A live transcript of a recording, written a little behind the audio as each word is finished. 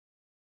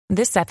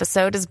This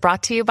episode is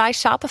brought to you by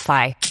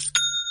Shopify.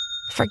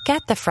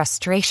 Forget the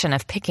frustration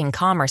of picking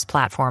commerce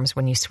platforms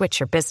when you switch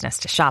your business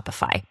to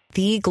Shopify,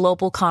 the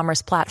global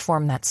commerce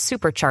platform that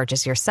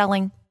supercharges your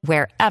selling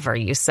wherever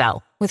you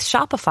sell. With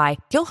Shopify,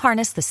 you'll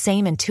harness the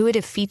same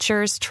intuitive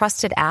features,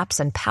 trusted apps,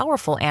 and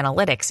powerful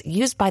analytics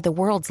used by the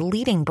world's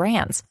leading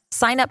brands.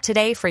 Sign up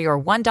today for your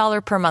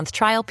 $1 per month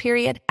trial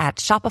period at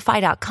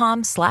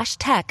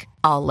shopify.com/tech,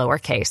 all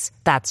lowercase.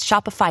 That's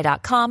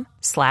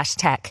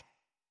shopify.com/tech.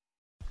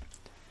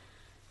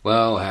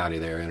 Well, howdy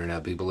there,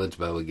 Internet people. It's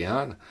Bo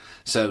again.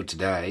 So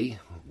today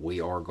we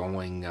are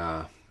going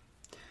to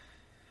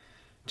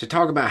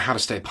talk about how to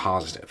stay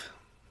positive.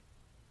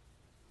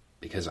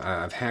 Because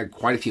I've had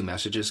quite a few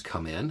messages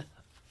come in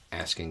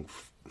asking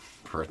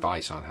for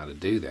advice on how to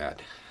do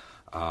that.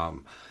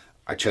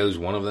 I chose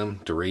one of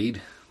them to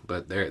read,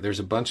 but there's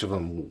a bunch of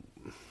them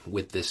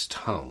with this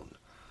tone.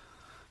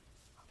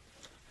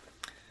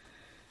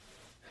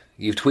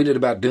 You've tweeted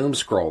about doom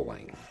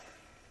scrolling.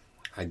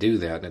 I do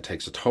that and it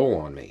takes a toll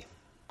on me.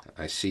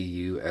 I see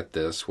you at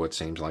this, what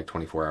seems like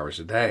 24 hours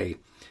a day.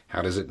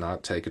 How does it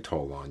not take a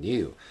toll on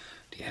you?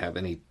 Do you have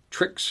any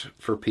tricks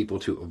for people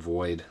to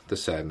avoid the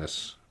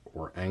sadness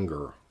or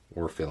anger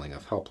or feeling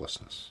of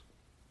helplessness?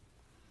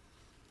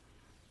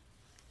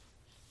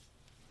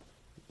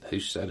 Who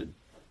said it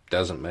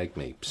doesn't make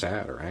me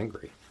sad or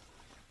angry?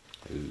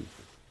 Who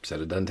said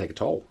it doesn't take a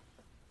toll?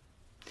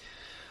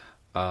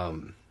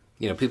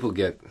 People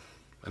get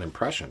an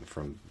impression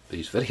from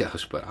these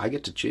videos, but I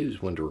get to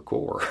choose when to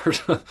record.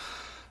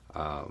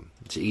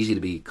 It's easy to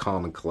be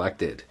calm and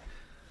collected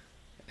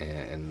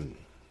and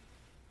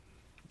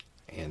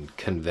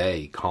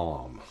convey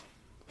calm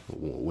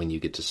when you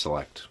get to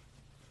select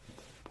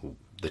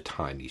the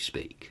time you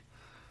speak.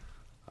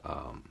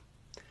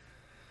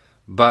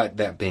 But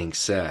that being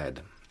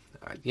said,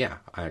 I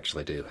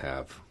actually do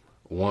have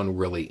one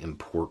really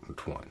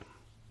important one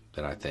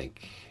that I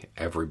think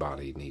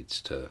everybody needs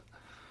to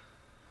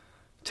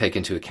take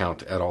into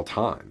account at all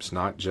times,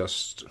 not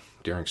just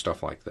during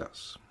stuff like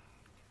this.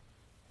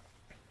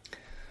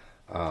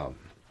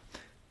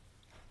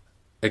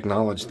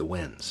 Acknowledge the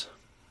wins.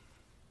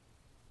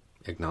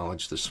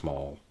 Acknowledge the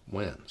small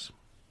wins.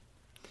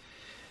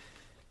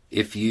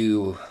 If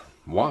you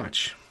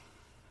watch,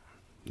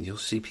 you'll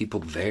see people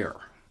there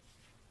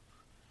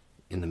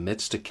in the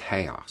midst of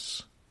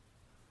chaos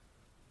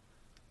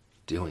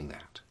doing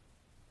that.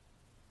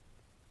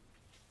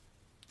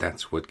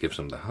 That's what gives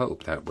them the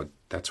hope.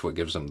 That's what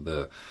gives them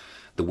the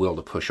will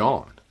to push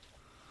on.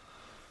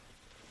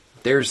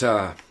 There's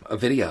a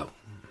video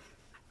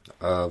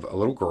of a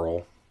little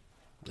girl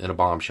in a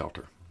bomb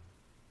shelter,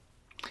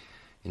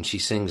 and she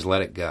sings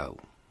 "Let It Go"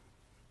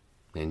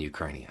 in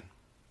Ukrainian.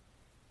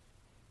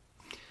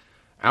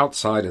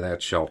 Outside of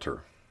that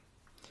shelter,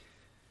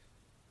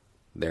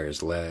 there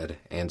is lead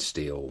and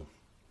steel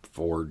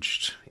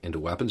forged into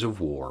weapons of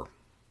war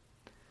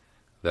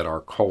that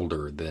are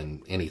colder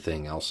than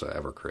anything else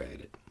ever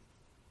created.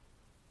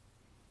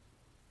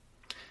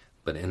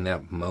 But in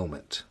that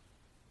moment,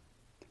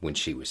 when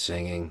she was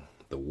singing,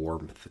 the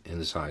warmth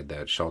inside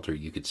that shelter,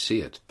 you could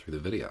see it through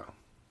the video.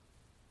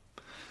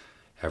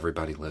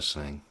 Everybody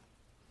listening.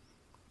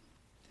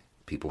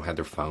 People had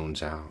their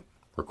phones out,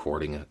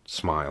 recording it,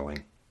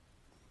 smiling.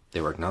 They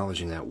were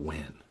acknowledging that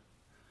win.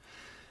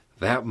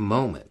 That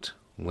moment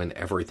when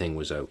everything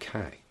was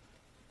okay.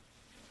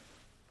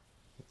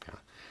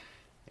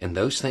 And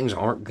those things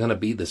aren't going to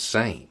be the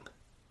same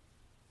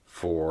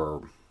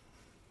for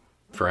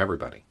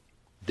everybody.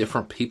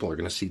 Different people are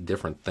going to see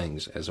different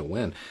things as a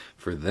win.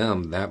 For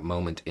them, that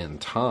moment in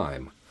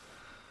time,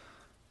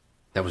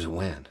 that was a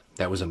win.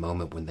 That was a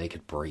moment when they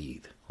could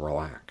breathe,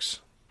 relax.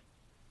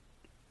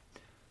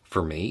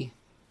 For me,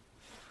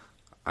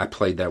 I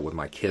played that with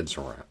my kids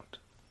around.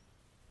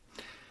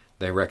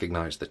 They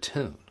recognized the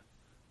tune.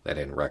 They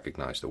didn't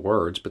recognize the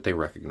words, but they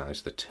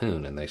recognized the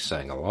tune and they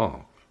sang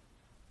along.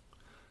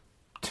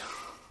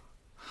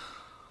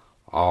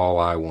 All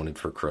I wanted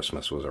for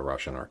Christmas was a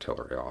Russian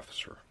artillery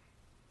officer.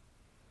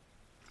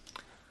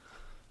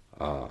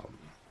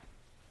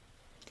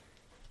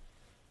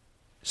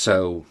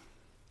 So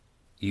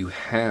you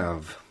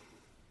have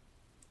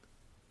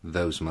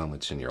those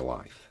moments in your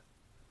life,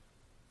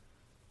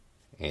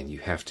 and you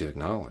have to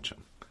acknowledge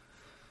them.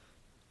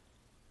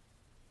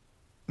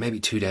 Maybe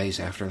 2 days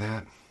after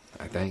that,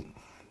 I think,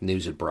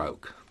 news had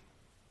broke.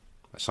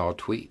 I saw a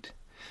tweet.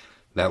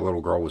 That little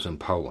girl was in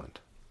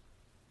Poland.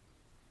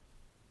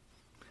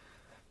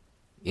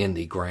 In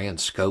the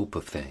grand scope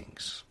of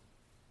things,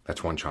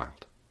 that's one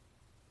child.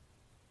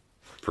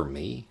 For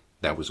me,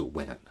 that was a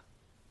win.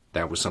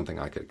 That was something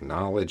I could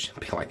acknowledge and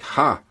be like,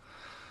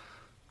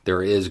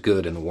 there is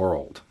good in the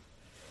world.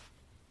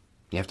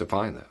 You have to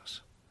find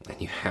those.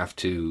 And you have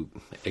to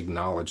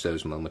acknowledge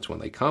those moments when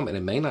they come. And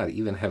it may not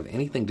even have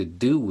anything to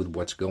do with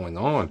what's going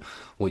on,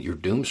 what you're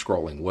doom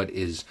scrolling, what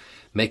is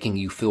making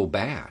you feel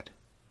bad.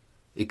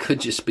 It could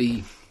just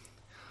be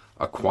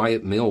a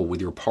quiet meal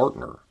with your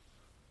partner.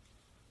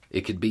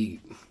 It could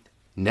be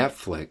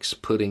Netflix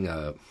putting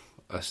a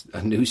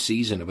new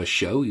season of a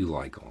show you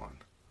like on.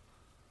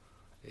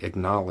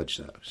 acknowledge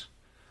those.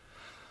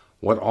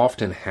 What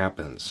often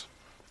happens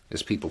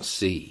is people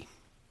see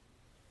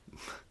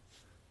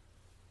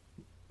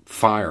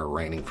fire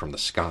raining from the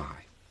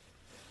sky,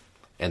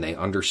 and they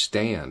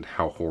understand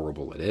how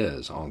horrible it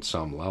is on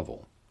some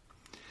level.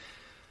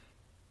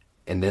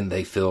 And then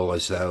they feel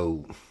as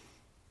though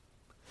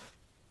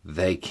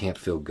they can't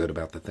feel good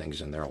about the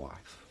things in their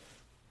life.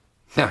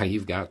 Now,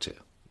 you've got to.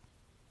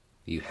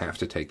 You have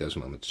to take those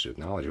moments to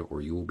acknowledge it,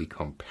 or you will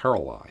become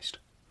paralyzed.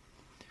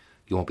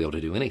 You won't be able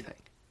to do anything.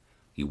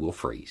 You will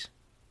freeze.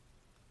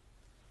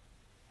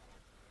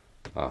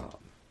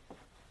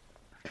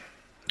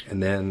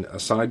 And then,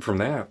 aside from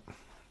that,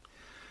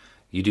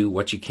 you do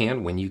what you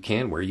can, when you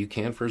can, where you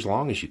can, for as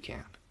long as you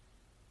can.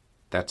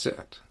 That's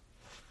it.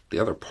 The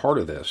other part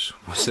of this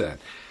was that,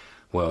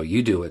 well,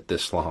 you do it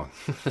this long.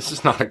 This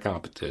is not a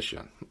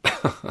competition.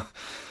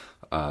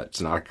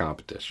 It's not a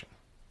competition.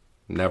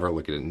 Never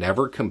look at it.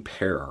 Never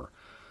compare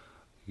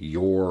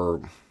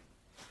your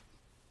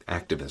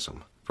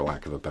activism, for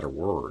lack of a better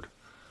word,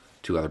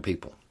 to other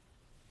people.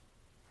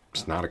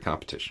 It's not a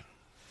competition.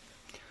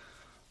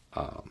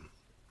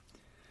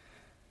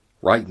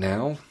 Right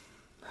now,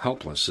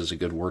 helpless is a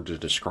good word to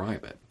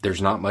describe it.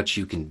 There's not much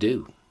you can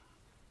do.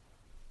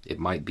 It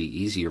might be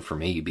easier for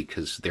me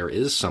because there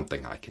is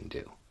something I can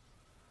do.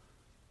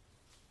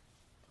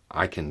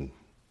 I can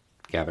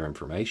gather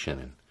information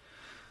and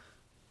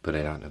put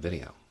it out in a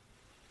video.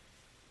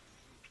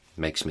 It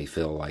makes me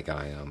feel like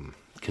I am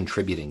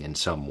contributing in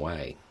some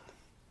way,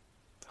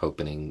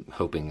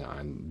 hoping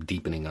I'm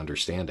deepening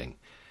understanding,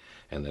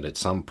 and that at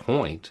some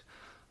point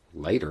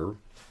later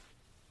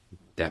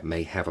that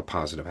may have a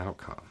positive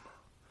outcome.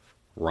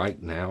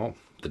 Right now,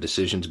 the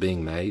decisions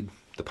being made,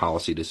 the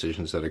policy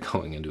decisions that are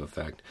going into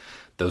effect,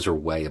 those are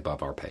way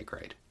above our pay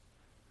grade.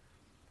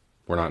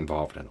 We're not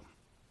involved in them.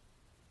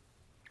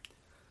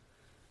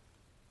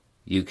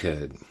 You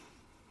could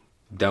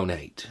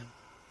donate.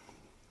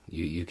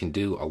 You can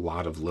do a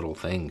lot of little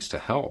things to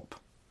help.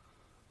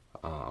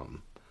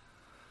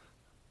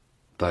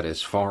 But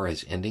as far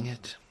as ending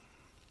it,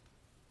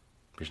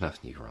 there's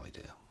nothing you can really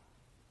do.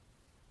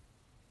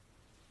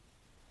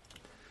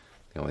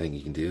 The only thing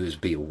you can do is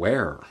be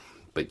aware,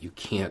 but you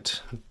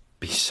can't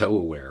be so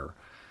aware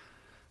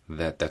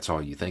that that's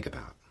all you think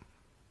about,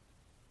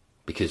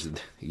 because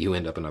you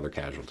end up another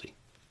casualty,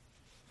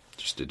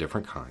 just a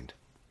different kind.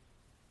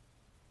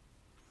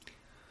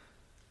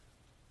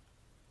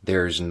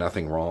 There's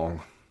nothing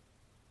wrong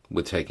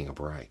with taking a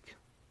break.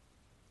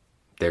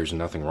 There's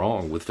nothing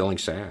wrong with feeling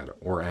sad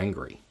or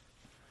angry.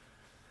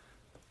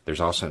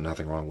 There's also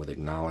nothing wrong with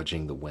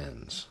acknowledging the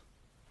wins,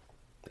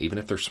 even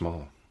if they're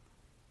small.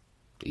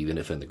 Even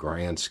if in the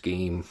grand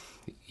scheme,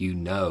 you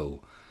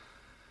know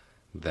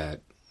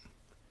that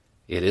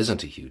it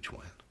isn't a huge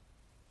win,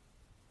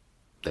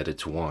 that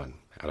it's one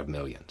out of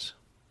millions.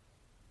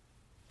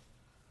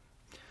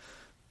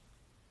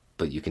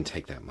 But you can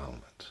take that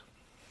moment.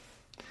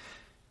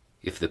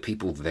 If the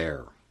people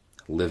there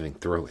living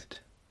through it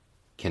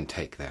can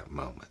take that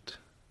moment,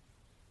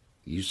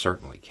 you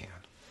certainly can.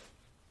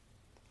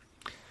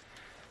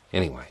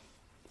 Anyway,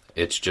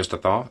 it's just a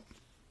thought.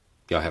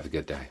 Y'all have a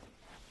good day.